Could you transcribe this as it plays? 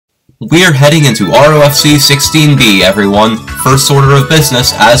We're heading into ROFC 16B, everyone. First order of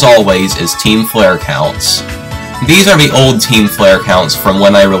business, as always, is Team Flare counts. These are the old Team Flare counts from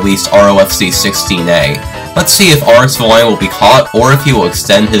when I released ROFC 16A. Let's see if RX Valiant will be caught, or if he will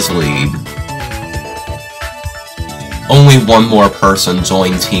extend his lead. Only one more person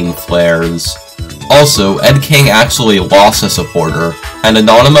joined Team Flares. Also, Ed King actually lost a supporter, and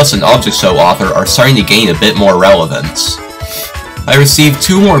Anonymous and Object Show author are starting to gain a bit more relevance. I received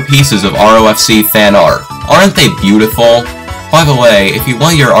 2 more pieces of ROFC fan art. Aren't they beautiful? By the way, if you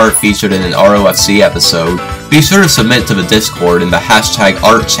want your art featured in an ROFC episode, be sure to submit to the Discord in the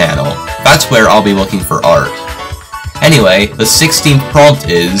 #art channel. That's where I'll be looking for art. Anyway, the 16th prompt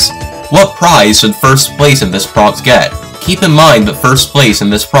is, what prize should first place in this prompt get? Keep in mind that first place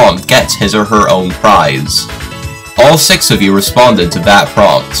in this prompt gets his or her own prize. All 6 of you responded to that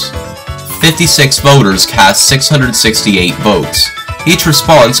prompt. 56 voters cast 668 votes. Each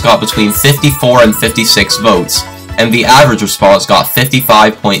response got between 54 and 56 votes, and the average response got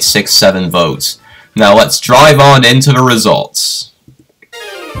 55.67 votes. Now let's drive on into the results.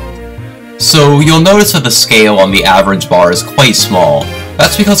 So you'll notice that the scale on the average bar is quite small.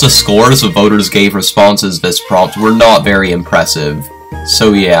 That's because the scores the voters gave responses this prompt were not very impressive.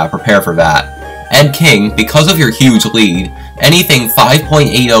 So yeah, prepare for that. Ed King, because of your huge lead, anything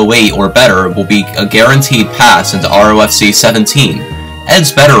 5.808 or better will be a guaranteed pass into ROFC 17.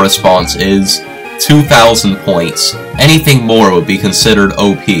 Ed's better response is 2,000 points. Anything more would be considered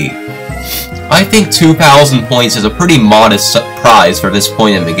OP. I think 2,000 points is a pretty modest prize for this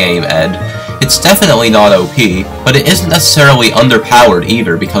point in the game, Ed. It's definitely not OP, but it isn't necessarily underpowered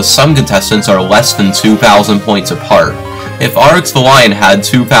either because some contestants are less than 2,000 points apart. If RX Valiant had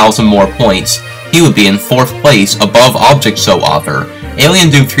 2,000 more points, he would be in 4th place above Object Show author. Alien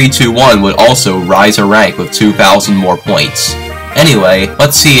Duke 321 would also rise a rank with 2,000 more points. Anyway,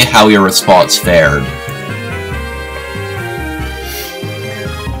 let's see how your response fared.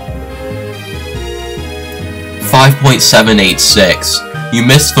 .786. You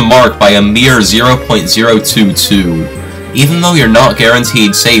missed the mark by a mere 0.022. Even though you're not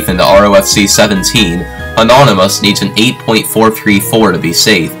guaranteed safe into ROFC 17, Anonymous needs an 8.434 to be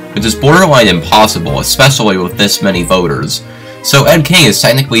safe, which is borderline impossible, especially with this many voters. So Ed King is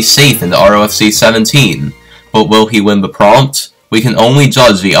technically safe into ROFC 17, but will he win the prompt? We can only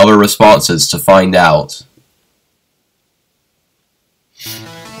judge the other responses to find out.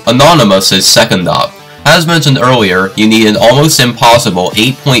 Anonymous is second up. As mentioned earlier, you need an almost impossible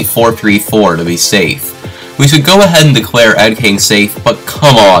 8.434 to be safe. We should go ahead and declare Ed King safe, but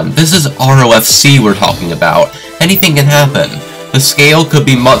come on, this is ROFC we're talking about. Anything can happen. The scale could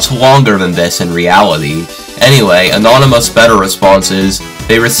be much longer than this in reality. Anyway, Anonymous' better response is,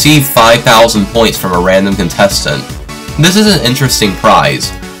 they receive 5,000 points from a random contestant. This is an interesting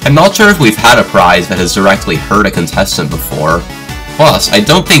prize. I'm not sure if we've had a prize that has directly hurt a contestant before. Plus, I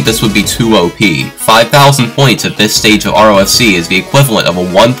don't think this would be too OP. 5,000 points at this stage of ROFC is the equivalent of a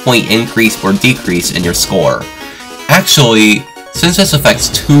 1 point increase or decrease in your score. Actually, since this affects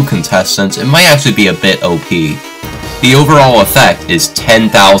 2 contestants, it might actually be a bit OP. The overall effect is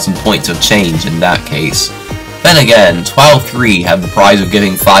 10,000 points of change in that case. Then again, Twile 3 had the prize of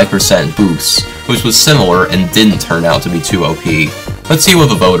giving 5% boosts, which was similar and didn't turn out to be too OP. Let's see what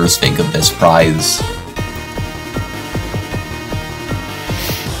the voters think of this prize.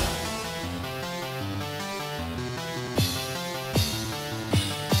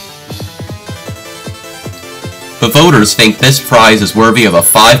 The voters think this prize is worthy of a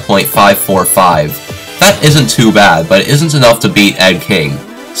 5.545. That isn't too bad, but it isn't enough to beat Ed King.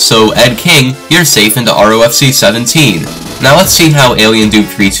 So Ed King, you're safe into ROFC 17. Now let's see how Alien Duke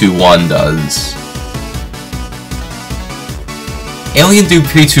 321 does. Alien Duke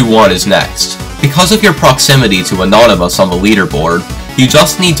 321 is next. Because of your proximity to Anonymous on the leaderboard, you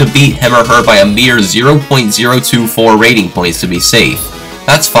just need to beat him or her by a mere 0.024 rating points to be safe.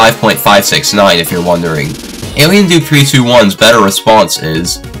 That's 5.569 if you're wondering. Alien Duke 321's better response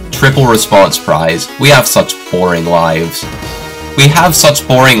is, triple response prize. We have such boring lives. We have such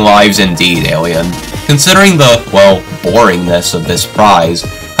boring lives indeed, Alien. Considering the, well, boringness of this prize,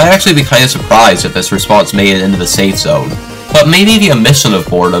 I'd actually be kinda surprised if this response made it into the safe zone. But maybe the omission of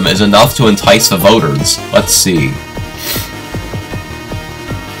boredom is enough to entice the voters. Let's see.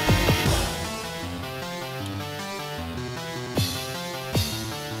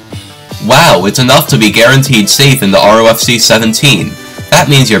 Wow, it's enough to be guaranteed safe in the ROFC 17. That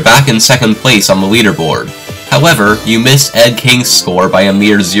means you're back in 2nd place on the leaderboard. However, you missed Ed King's score by a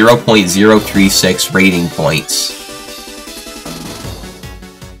mere 0.036 rating points.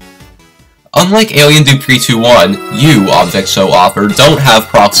 Unlike Alien Dupe 321, you, Object Show Author, don't have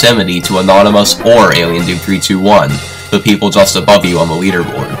proximity to Anonymous or Alien Dupe 321, the people just above you on the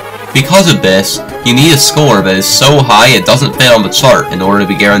leaderboard. Because of this, you need a score that is so high it doesn't fit on the chart in order to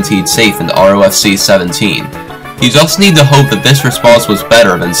be guaranteed safe in ROFC 17. You just need to hope that this response was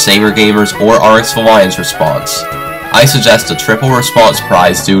better than Samer Gamer's or RX Alliance response. I suggest a triple response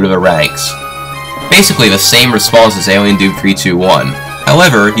prize due to the ranks. Basically the same response as Alien Dupe 321.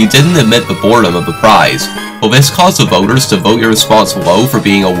 However, you didn't admit the boredom of the prize. Will this cause the voters to vote your response low for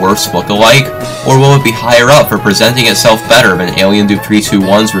being a worse lookalike, or will it be higher up for presenting itself better than Alien Dupe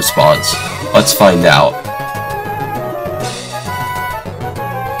 321's response? Let's find out.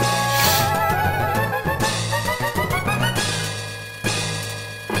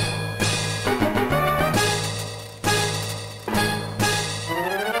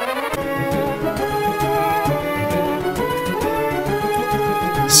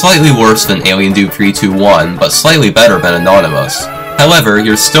 Slightly worse than Alien Dupe 321, but slightly better than Anonymous. However,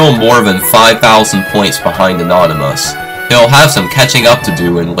 you're still more than 5,000 points behind Anonymous. He'll have some catching up to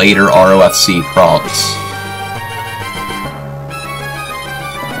do in later ROFC prompts.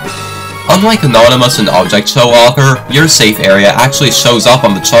 Unlike Anonymous and Object Show Author, your safe area actually shows up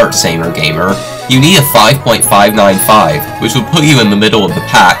on the chart, Samer Gamer. You need a 5.595, which would put you in the middle of the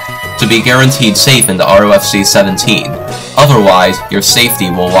pack, to be guaranteed safe into ROFC 17. Otherwise, your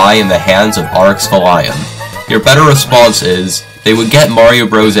safety will lie in the hands of RX Valiant. Your better response is, they would get Mario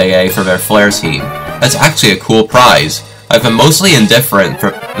Bros. AA for their Flare team. That's actually a cool prize. I've been mostly indifferent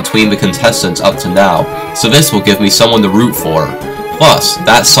between the contestants up to now, so this will give me someone to root for. Plus,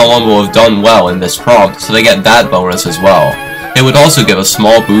 that someone will have done well in this prompt, so they get that bonus as well. It would also give a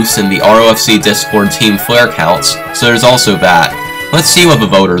small boost in the ROFC Discord team Flare counts, so there's also that. Let's see what the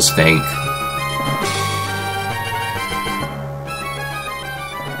voters think.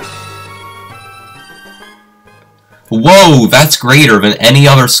 Whoa, that's greater than any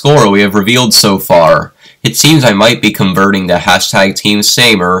other score we have revealed so far. It seems I might be converting to hashtag Team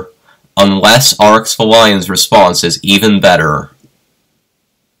Samer, unless RX Valiant's response is even better.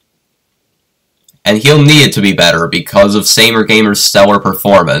 And he'll need it to be better because of Samer Gamer's stellar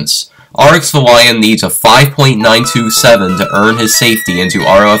performance. RX Valiant needs a 5.927 to earn his safety into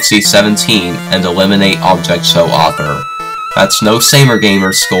ROFC 17 and eliminate Object Show Author. That's no Samer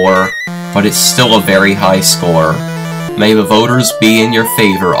Gamer score, but it's still a very high score. May the voters be in your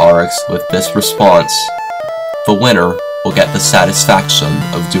favor, RX, with this response. The winner will get the satisfaction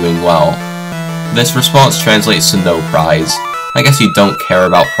of doing well. This response translates to no prize. I guess you don't care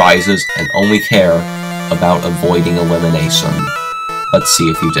about prizes and only care about avoiding elimination. Let's see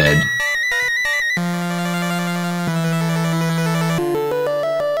if you did.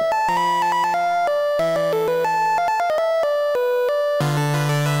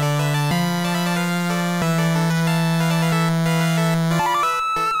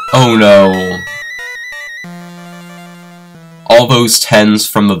 Oh no. All those 10s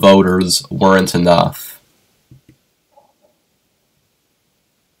from the voters weren't enough.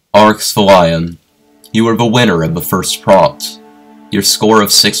 RX Valiant, you were the winner of the first prompt. Your score of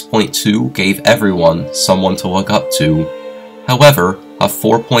 6.2 gave everyone someone to look up to. However, a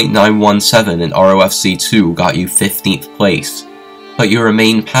 4.917 in ROFC 2 got you 15th place, but you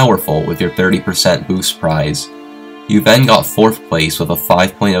remained powerful with your 30% boost prize. You then got 4th place with a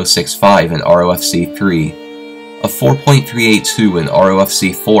 5.065 in ROFC 3. A 4.382 in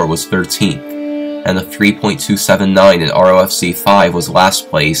ROFC 4 was 13th, and a 3.279 in ROFC 5 was last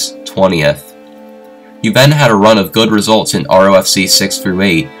place, 20th. You then had a run of good results in ROFC 6 through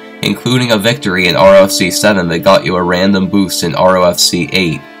 8, including a victory in ROFC 7 that got you a random boost in ROFC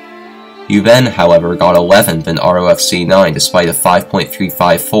 8. You then, however, got 11th in ROFC 9 despite a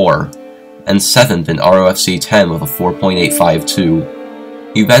 5.354, and 7th in ROFC 10 with a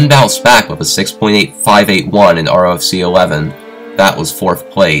 4.852. You then bounced back with a 6.8581 in ROFC 11, that was 4th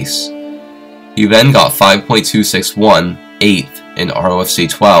place. You then got 5.261, 8th in ROFC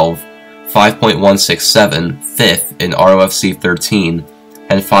 12, 5.167, 5th in ROFC 13,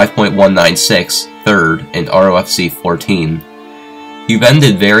 and 5.196, 3rd in ROFC 14. You then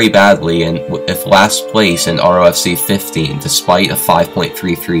did very badly with last place in ROFC 15 despite a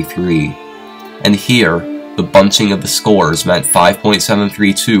 5.333. And here, the bunching of the scores meant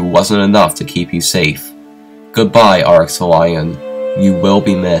 5.732 wasn't enough to keep you safe. Goodbye, RX Valiant. You will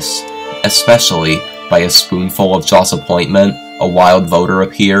be missed, especially by a spoonful of disappointment, a wild voter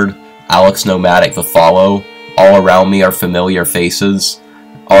appeared, Alex Nomadic the follow, all around me are familiar faces,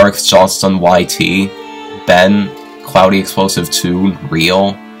 RX Johnston YT, Ben, Cloudy Explosive 2,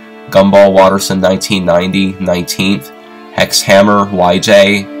 Real, Gumball Watterson 1990, 19th, Hexhammer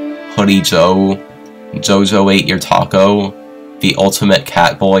YJ, Hoodie Joe, Jojo Ate Your Taco, The Ultimate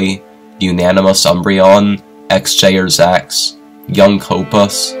Catboy, Unanimous Umbreon, XJRZax, Young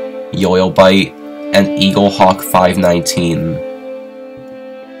Copus, Yoilbite, and Eaglehawk519.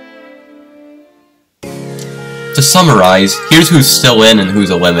 To summarize, here's who's still in and who's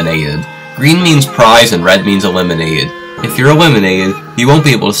eliminated. Green means prize and red means eliminated. If you're eliminated, you won't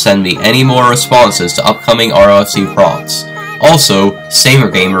be able to send me any more responses to upcoming ROFC prompts. Also,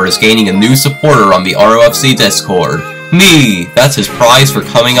 SamerGamer is gaining a new supporter on the ROFC Discord. Me! That's his prize for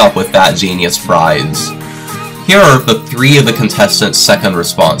coming up with that genius prize. Here are the 3 of the contestants' second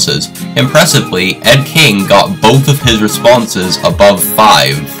responses. Impressively, Ed King got both of his responses above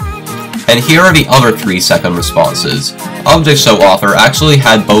 5. And here are the other 3 second responses. Object Show Author actually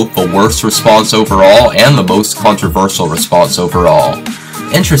had both the worst response overall and the most controversial response overall.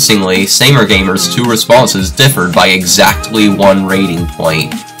 Interestingly, SamerGamer's 2 responses differed by exactly 1 rating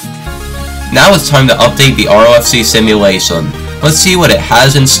point. Now it's time to update the ROFC simulation. Let's see what it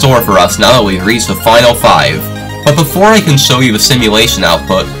has in store for us now that we've reached the final 5. But before I can show you the simulation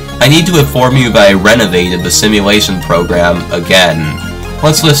output, I need to inform you that I renovated the simulation program again.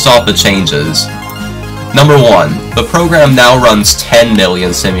 Let's list off the changes. Number 1. The program now runs 10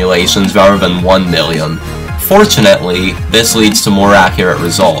 million simulations rather than 1 million. Fortunately, this leads to more accurate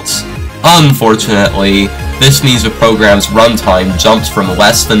results. Unfortunately, this means the program's runtime jumps from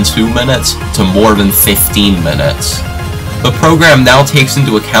less than 2 minutes to more than 15 minutes. The program now takes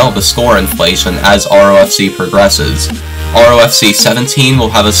into account the score inflation as ROFC progresses. ROFC 17 will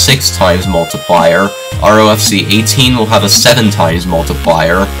have a 6 times multiplier, ROFC 18 will have a 7 times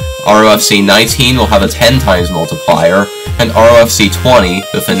multiplier, ROFC 19 will have a 10 times multiplier, and ROFC 20,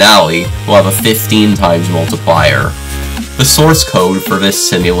 the finale, will have a 15 times multiplier. The source code for this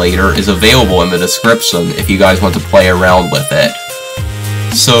simulator is available in the description if you guys want to play around with it.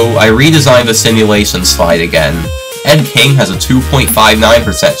 So I redesigned the simulation slide again. Ed King has a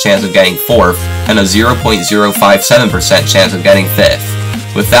 2.59% chance of getting 4th, and a 0.057% chance of getting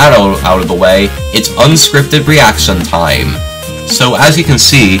 5th. With that out of the way, it's unscripted reaction time. So as you can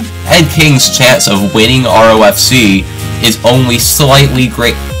see, Ed King's chance of winning ROFC is only slightly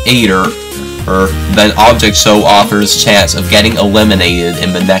greater than Object Show Author's chance of getting eliminated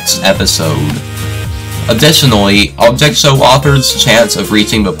in the next episode. Additionally, Object Show Author's chance of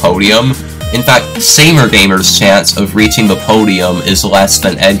reaching the podium, in fact, SamerGamer's chance of reaching the podium is less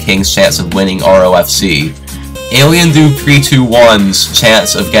than Ed King's chance of winning ROFC. AlienDude321's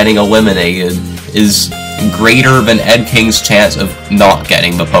chance of getting eliminated is greater than Ed King's chance of not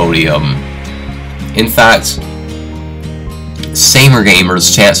getting the podium. In fact,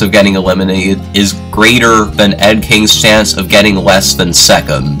 SamerGamer's chance of getting eliminated is greater than Ed King's chance of getting less than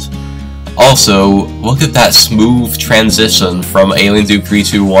 2nd. Also, look at that smooth transition from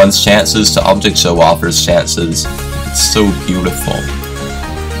AlienDude321's chances to Object Show Author's chances. It's so beautiful.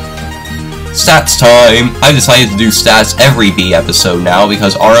 Stats time! I've decided to do stats every B episode now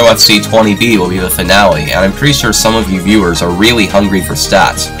because ROFC 20B will be the finale, and I'm pretty sure some of you viewers are really hungry for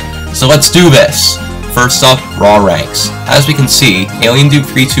stats. So let's do this! First up, raw ranks. As we can see,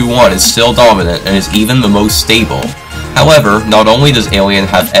 AlienDude321 is still dominant and is even the most stable. However, not only does Alien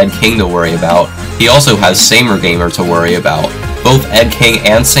have Ed King to worry about, he also has SamerGamer to worry about. Both Ed King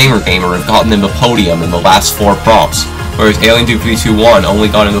and SamerGamer have gotten in the podium in the last 4 prompts, whereas AlienDude321 only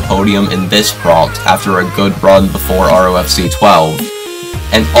got in the podium in this prompt after a good run before ROFC 12,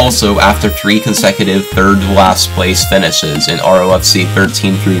 and also after 3 consecutive third-to-last place finishes in ROFC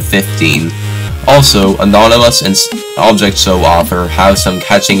 13 through 15. Also, Anonymous and Object Show Author have some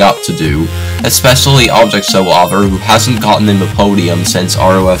catching up to do, especially Object Show Author, who hasn't gotten in the podium since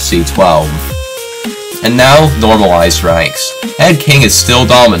ROFC 12. And now, normalized ranks. Ed King is still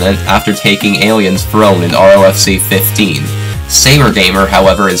dominant after taking Alien's throne in ROFC 15. SamerGamer,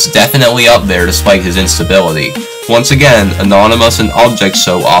 however, is definitely up there despite his instability. Once again, Anonymous and Object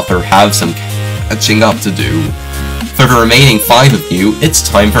Show Author have some catching up to do. For the remaining 5 of you, it's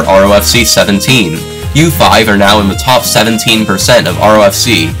time for ROFC 17. You 5 are now in the top 17% of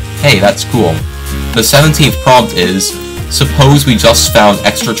ROFC. Hey, that's cool. The 17th prompt is, suppose we just found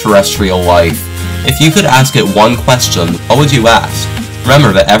extraterrestrial life. If you could ask it one question, what would you ask?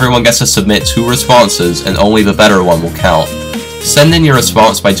 Remember that everyone gets to submit 2 responses and only the better one will count. Send in your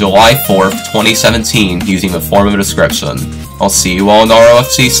response by July 4th, 2017 using the form of a description. I'll see you all in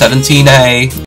ROFC 17A!